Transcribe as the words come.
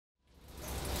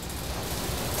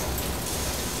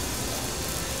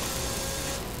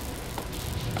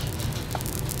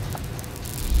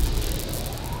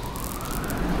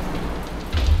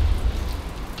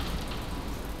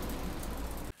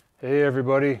Hey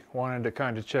everybody, wanted to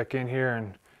kind of check in here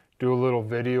and do a little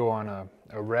video on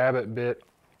a rabbet bit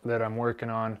that I'm working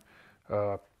on.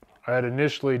 I had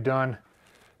initially done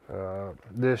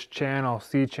this channel,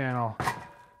 C-channel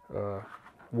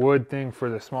wood thing for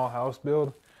the small house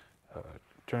build.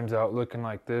 Turns out looking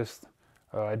like this.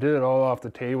 I did it all off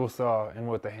the table saw and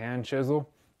with a hand chisel,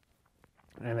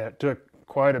 and it took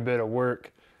quite a bit of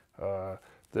work.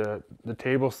 The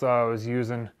table saw I was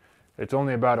using, it's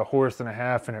only about 1.5 horses,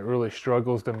 and it really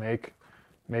struggles to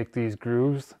make these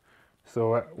grooves.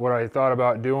 So what I thought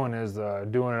about doing is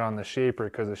doing it on the shaper,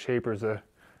 because the shaper's a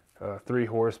 3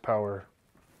 horsepower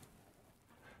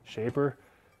shaper.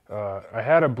 I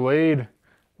had a blade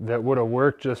that would have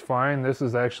worked just fine. This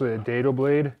is actually a dado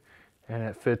blade, and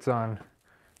it fits on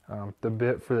the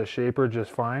bit for the shaper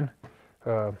just fine.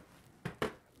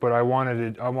 But I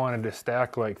wanted to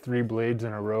stack like 3 blades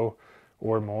in a row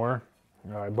or more.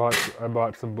 I bought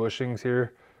some bushings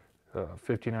here,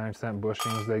 59-cent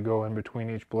bushings. They go in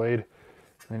between each blade,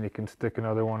 and then you can stick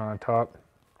another one on top,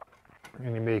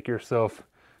 and you make yourself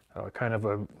kind of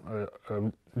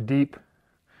a deep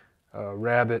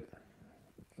rabbet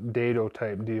dado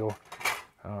type deal.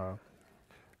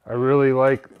 I really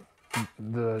like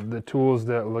the tools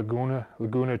that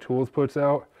Laguna Tools puts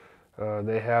out.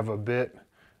 They have a bit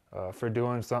for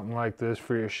doing something like this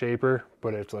for your shaper,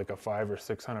 but it's like a $500 or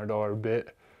 $600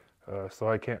 bit.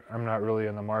 So I'm not really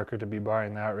in the market to be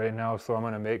buying that right now. So I'm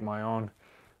going to make my own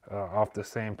off the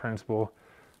same principle.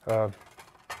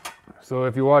 So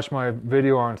if you watch my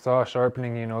video on saw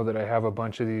sharpening, you know that I have a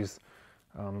bunch of these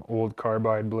old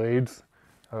carbide blades.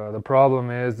 The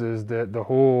problem is that the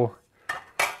hole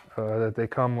that they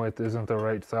come with isn't the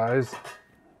right size.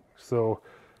 So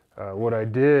what I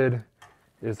did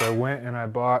is I went and I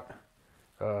bought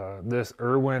this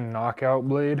Irwin knockout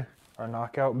blade, or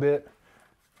knockout bit,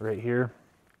 right here.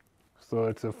 So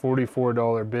it's a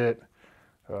 $44 bit,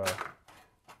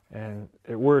 and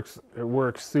it works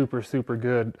super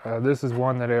good. This is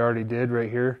one that I already did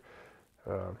right here,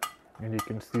 and you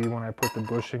can see when I put the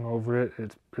bushing over it,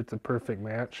 it's a perfect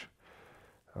match.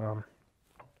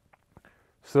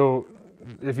 So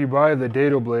if you buy the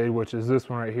dado blade, which is this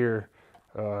one right here,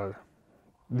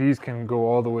 these can go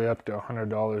all the way up to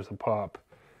 $100 a pop.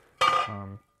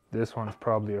 This one's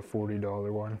probably a $40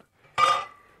 one.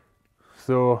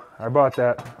 So I bought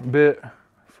that bit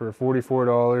for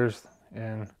 $44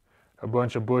 and a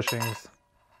bunch of bushings.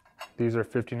 These are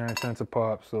 59 cents a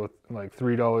pop, so like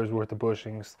 $3 worth of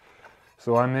bushings.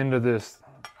 So I'm into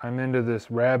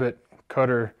this rabbet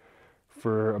cutter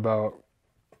for about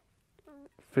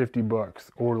 50 bucks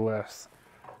or less.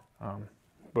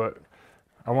 But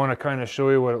I want to kind of show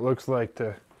you what it looks like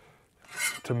to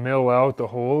mill out the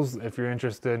holes if you're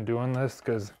interested in doing this,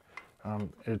 because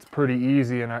it's pretty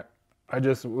easy, and I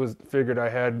just figured I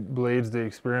had blades to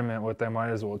experiment with. I might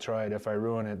as well try it. If I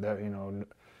ruin it, that, you know,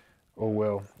 oh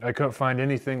well. I couldn't find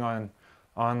anything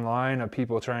online of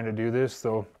people trying to do this,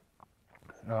 so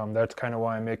that's kind of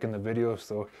why I'm making the video.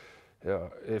 So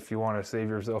if you want to save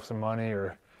yourself some money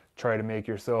or try to make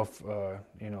yourself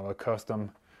you know, a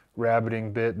custom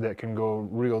rabbeting bit that can go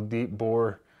real deep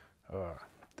bore,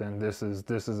 then this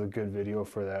is a good video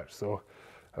for that. So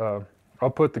I'll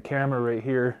put the camera right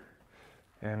here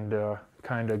and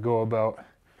kind of go about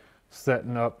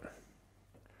setting up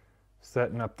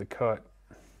the cut.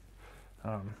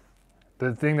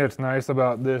 The thing that's nice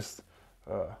about this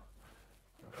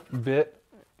bit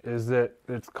is that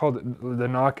it's called the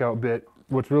knockout bit.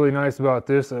 What's really nice about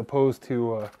this, as opposed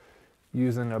to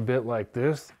using a bit like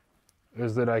this,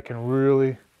 is that I can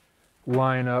really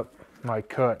line up my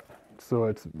cut. So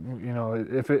it's, you know,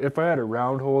 if I had a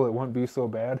round hole, it wouldn't be so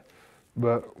bad.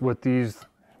 But with these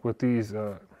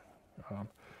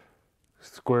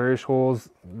squarish holes,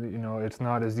 you know, it's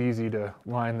not as easy to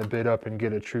line the bit up and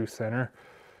get a true center.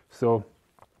 So,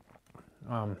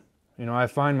 you know, I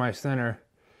find my center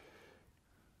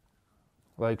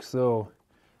like so,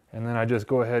 and then I just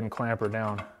go ahead and clamp her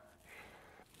down.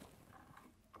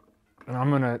 And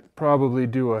I'm gonna probably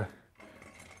do a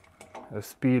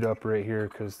speed up right here,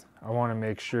 because I want to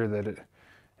make sure that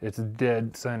it's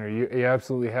dead center. You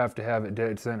absolutely have to have it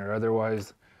dead center,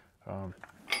 otherwise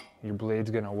your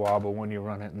blade's gonna wobble when you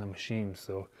run it in the machine.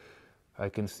 So I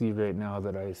can see right now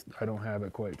that I don't have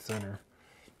it quite center.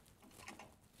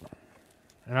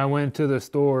 And I went to the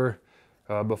store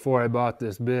before I bought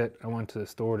this bit. I went to the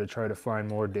store to try to find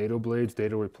more dado blades,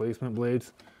 dado replacement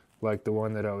blades, like the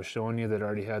one that I was showing you that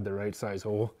already had the right size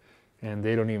hole, and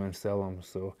they don't even sell them.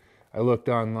 So I looked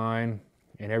online,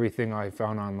 and everything I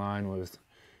found online was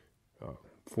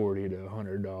 $40 to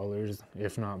 $100,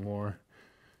 if not more.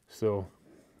 So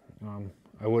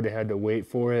I would have had to wait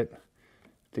for it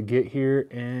to get here,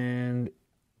 and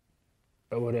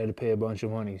I would have had to pay a bunch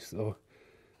of money. So,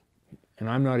 and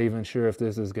I'm not even sure if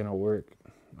this is gonna work.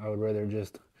 I would rather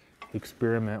just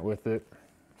experiment with it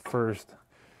first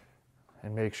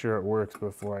and make sure it works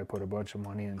before I put a bunch of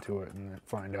money into it and then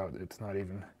find out it's not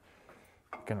even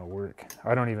gonna work.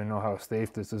 I don't even know how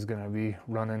safe this is gonna be,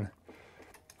 running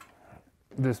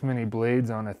this many blades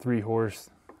on a 3-horse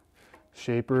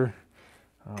shaper.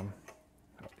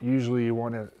 Usually you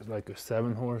want like a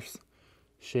 7-horse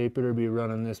shaper to be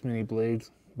running this many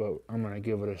blades, but I'm gonna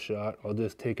give it a shot. I'll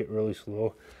just take it really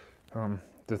slow.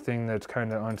 The thing that's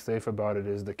kind of unsafe about it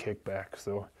is the kickback,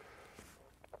 so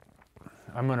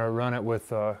I'm gonna run it with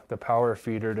the power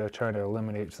feeder to try to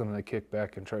eliminate some of the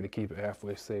kickback and try to keep it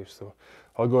halfway safe. So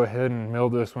I'll go ahead and mill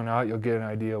this one out. You'll get an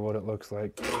idea of what it looks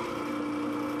like.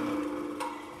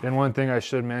 And one thing I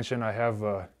should mention, I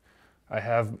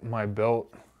have my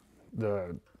belt,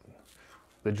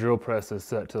 the drill press is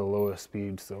set to the lowest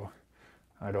speed, so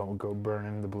I don't go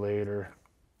burning the blade or,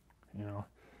 you know,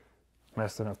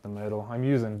 messing up the metal. I'm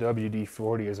using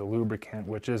WD-40 as a lubricant,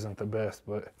 which isn't the best,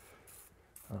 but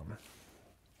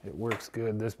it works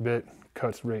good. This bit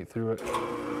cuts right through it.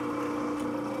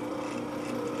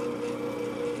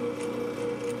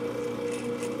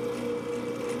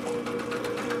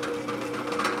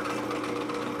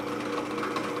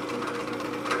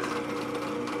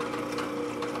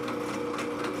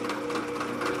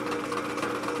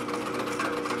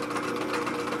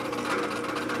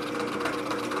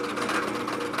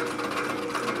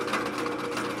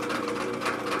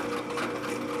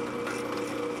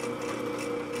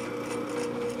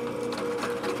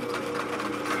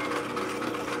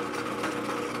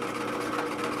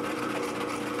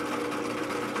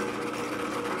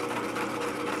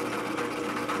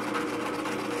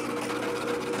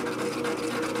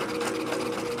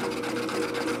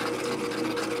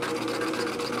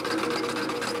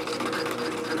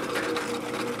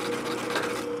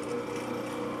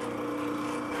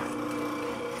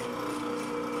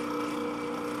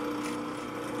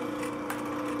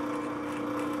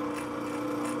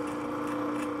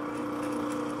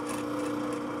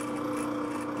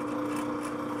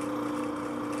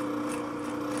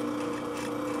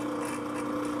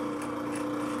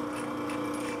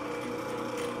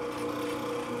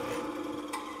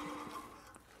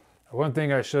 One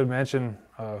thing I should mention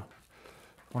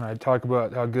when I talk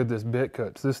about how good this bit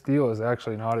cuts, this steel is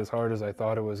actually not as hard as I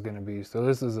thought it was going to be. So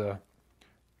this is I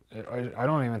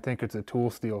don't even think it's a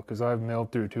tool steel, because I've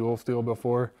milled through tool steel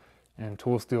before, and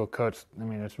tool steel cuts, I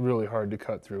mean, it's really hard to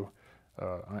cut through.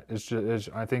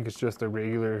 I think it's just a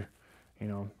regular, you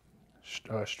know,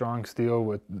 strong steel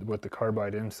with the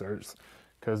carbide inserts,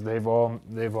 because all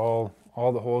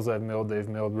the holes I've milled, they've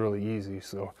milled really easy.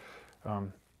 So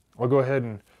I'll go ahead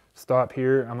and stop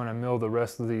here. I'm going to mill the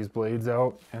rest of these blades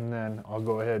out, and then I'll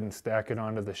go ahead and stack it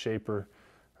onto the shaper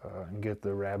and get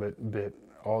the rabbet bit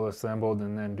all assembled,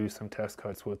 and then do some test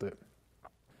cuts with it.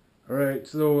 Alright,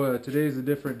 so today's a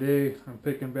different day. I'm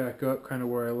picking back up kind of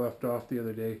where I left off the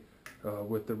other day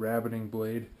with the rabbeting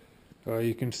blade.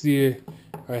 You can see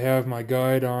I have my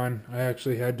guide on. I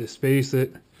actually had to space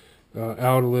it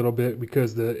out a little bit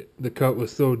because the cut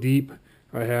was so deep.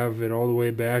 I have it all the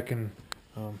way back, and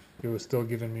it was still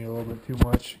giving me a little bit too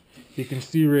much. You can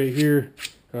see right here,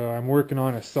 I'm working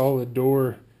on a solid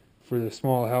door for the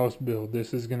small house build.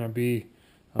 This is going to be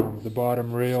the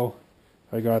bottom rail.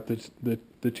 I got the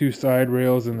 2 side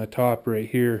rails and the top right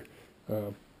here.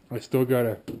 I still got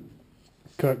to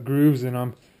cut grooves in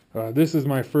them. This is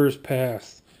my first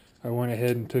pass. I went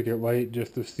ahead and took it light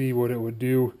just to see what it would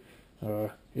do.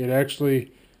 It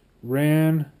actually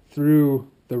ran through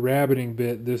the rabbeting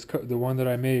bit, the one that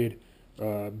I made,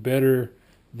 better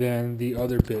than the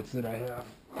other bits that I have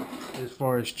as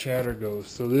far as chatter goes.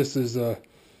 So this is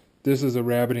a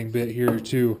rabbeting bit here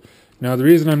too. Now the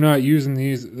reason I'm not using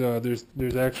these,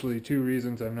 there's actually 2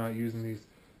 reasons I'm not using these.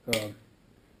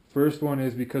 First one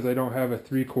is because I don't have a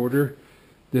 3/4.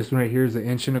 This one right here is 1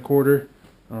 1/4.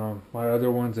 My other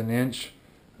one's 1 inch,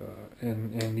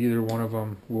 and either one of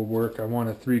them will work. I want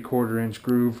a 3/4 inch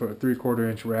groove, or a 3/4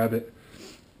 inch rabbet.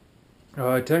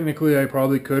 Technically, I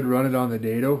probably could run it on the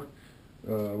dado,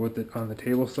 on the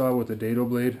table saw with the dado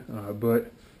blade,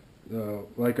 but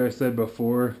like I said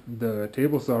before, the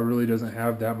table saw really doesn't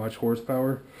have that much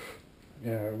horsepower.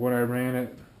 When I ran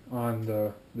it on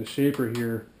the shaper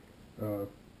here,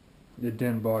 it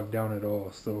didn't bog down at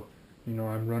all. So, you know,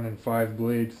 I'm running 5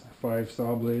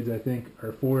 saw blades, I think,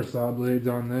 or 4 saw blades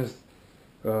on this,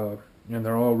 and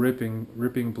they're all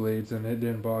ripping blades, and it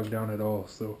didn't bog down at all.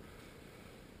 So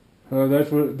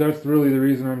That's really the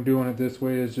reason I'm doing it this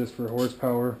way, is just for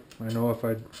horsepower. I know if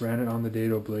I ran it on the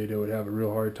dado blade, it would have a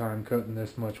real hard time cutting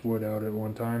this much wood out at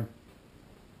one time.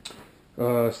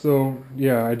 So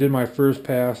yeah, I did my first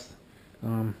pass.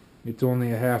 It's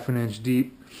only a 1/2 inch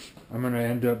deep. I'm gonna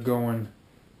end up going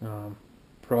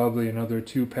probably another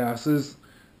 2 passes.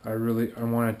 I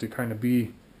want it to kind of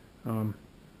be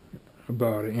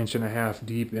about 1.5 inches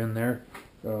deep in there.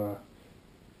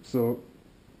 So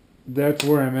that's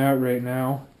where I'm at right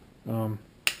now.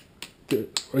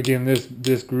 Again,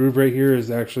 this groove right here is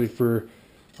actually for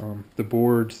the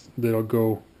boards that'll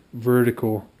go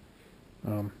vertical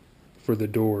for the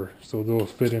door. So they'll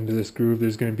fit into this groove.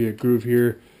 There's going to be a groove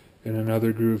here and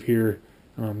another groove here.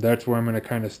 That's where I'm going to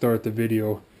kind of start the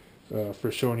video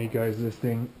for showing you guys this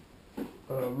thing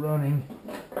running.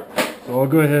 So I'll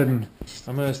go ahead and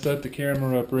I'm going to set the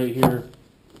camera up right here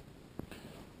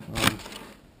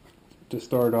to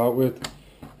start out with,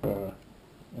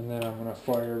 and then I'm going to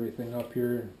fire everything up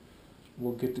here and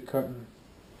we'll get to cutting.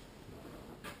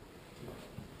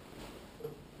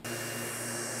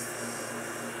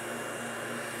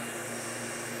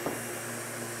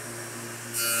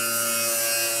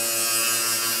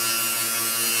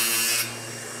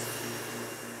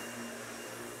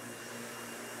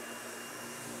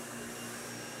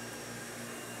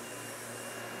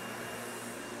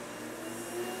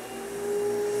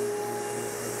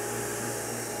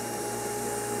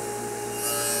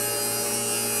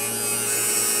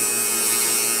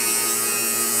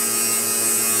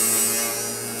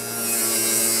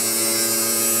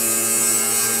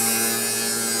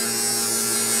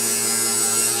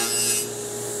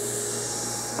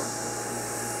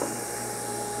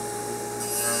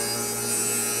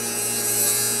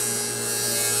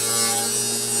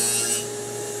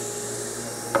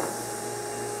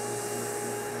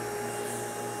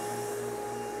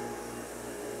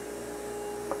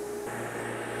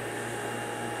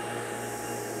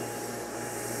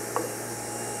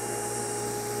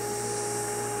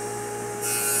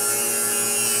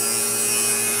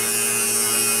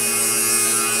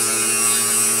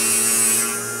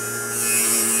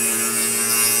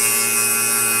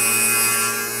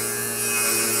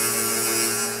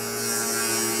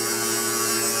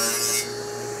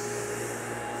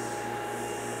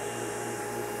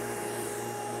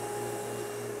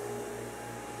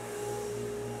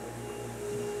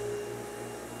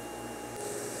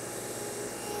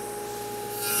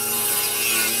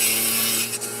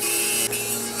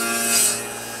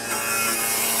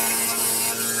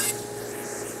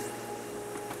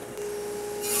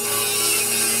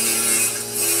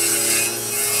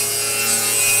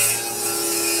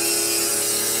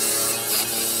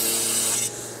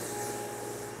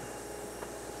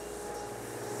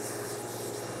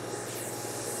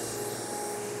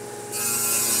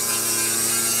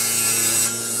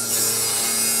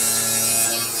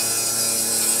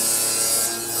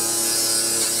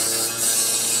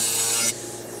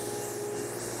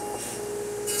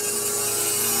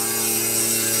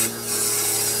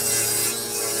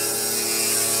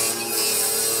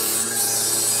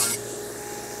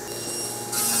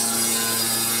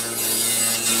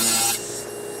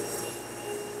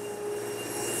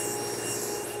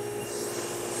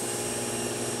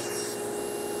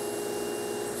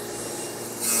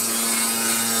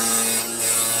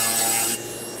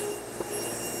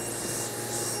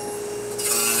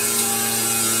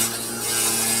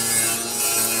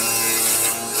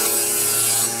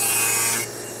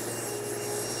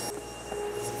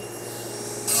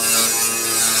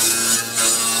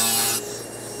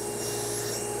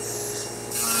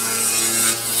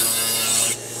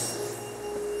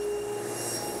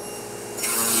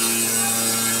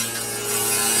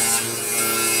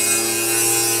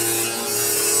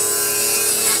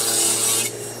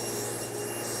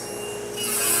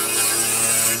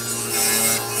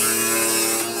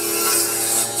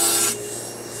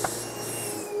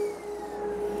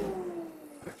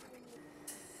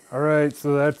 Alright,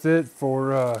 so that's it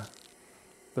for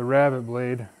the rabbet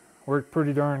blade. Worked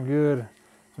pretty darn good.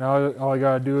 Now all I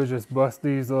gotta do is just bust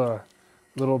these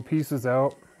little pieces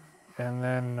out, and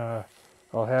then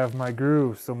I'll have my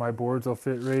grooves, so my boards will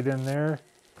fit right in there,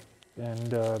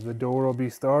 and the door will be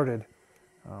started.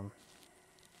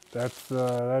 That's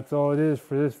all it is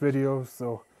for this video.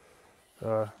 So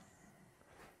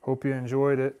hope you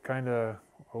enjoyed it. Kind of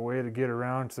a way to get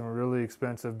around some really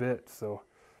expensive bits. So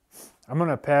I'm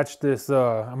gonna patch this.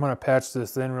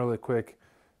 In really quick.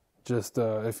 Just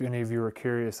if any of you are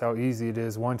curious how easy it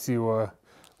is once you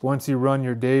run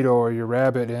your dado or your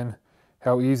rabbet in,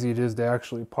 how easy it is to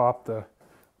actually pop the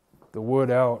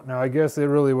wood out. Now I guess it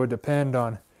really would depend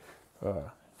on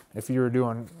if you were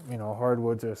doing, you know,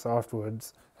 hardwoods or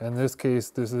softwoods. In this case,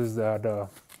 this is that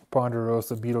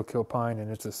ponderosa beetle kill pine,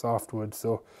 and it's a softwood.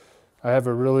 So I have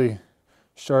a really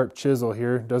sharp chisel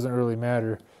here. Doesn't really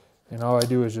matter, and all I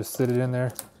do is just sit it in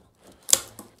there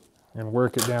and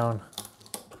work it down.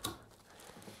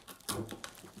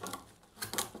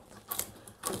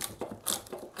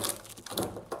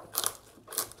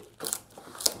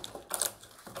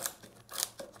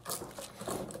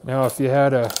 Now, if you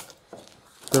had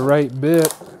the right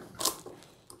bit,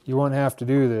 you wouldn't have to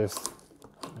do this.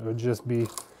 It would just be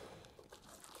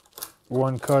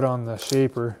one cut on the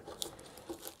shaper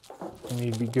and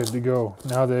you'd be good to go.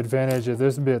 Now, the advantage of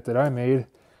this bit that I made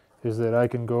is that I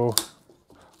can go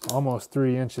almost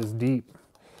 3 inches deep.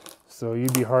 So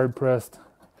you'd be hard pressed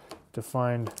to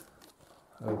find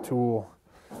a tool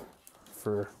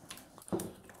for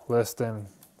less than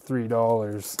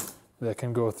 $3 that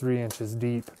can go 3 inches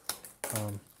deep.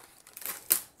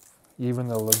 Even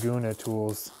the Laguna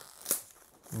tools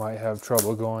might have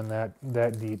trouble going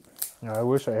that deep. Now, I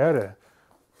wish I had a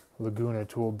Laguna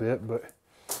tool bit, but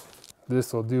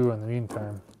this will do in the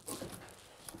meantime.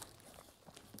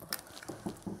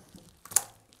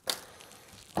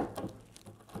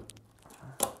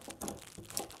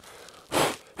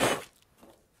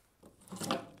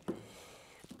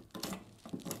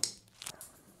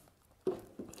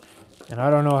 And I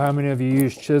don't know how many of you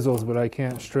use chisels, but I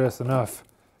can't stress enough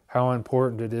how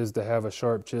important it is to have a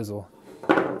sharp chisel.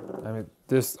 I mean,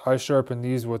 I sharpen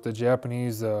these with the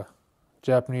Japanese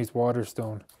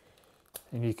Waterstone,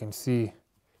 and you can see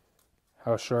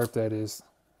how sharp that is.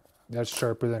 That's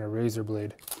sharper than a razor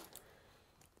blade.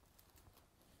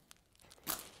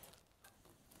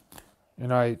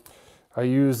 And I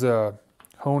use a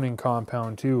honing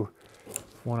compound too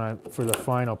for the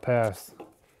final pass.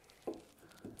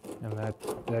 And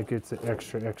that gets it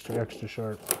extra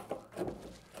sharp.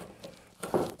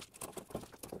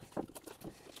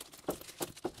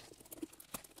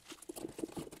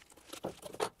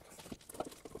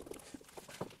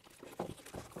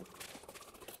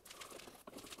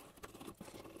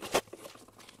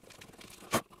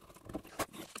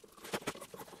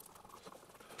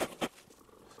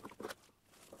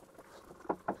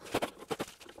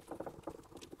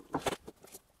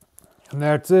 And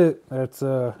that's it. That's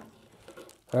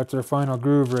our final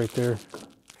groove right there.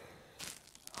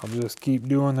 I'll just keep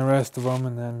doing the rest of them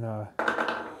and then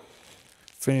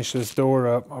finish this door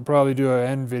up. I'll probably do an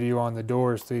end video on the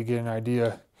doors so you get an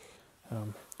idea.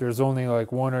 There's only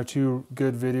like 1 or 2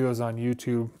 good videos on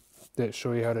YouTube that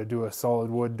show you how to do a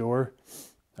solid wood door,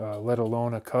 let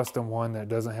alone a custom one that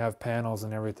doesn't have panels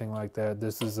and everything like that.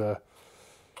 This is a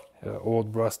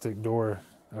old rustic door.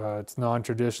 It's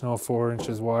non-traditional, 4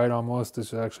 inches wide almost.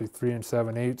 It's actually 3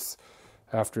 7/8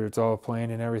 after it's all planed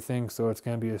and everything. So it's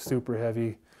going to be a super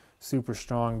heavy, super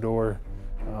strong door,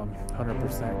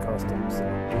 100% custom. So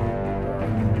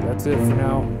that's it for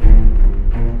now.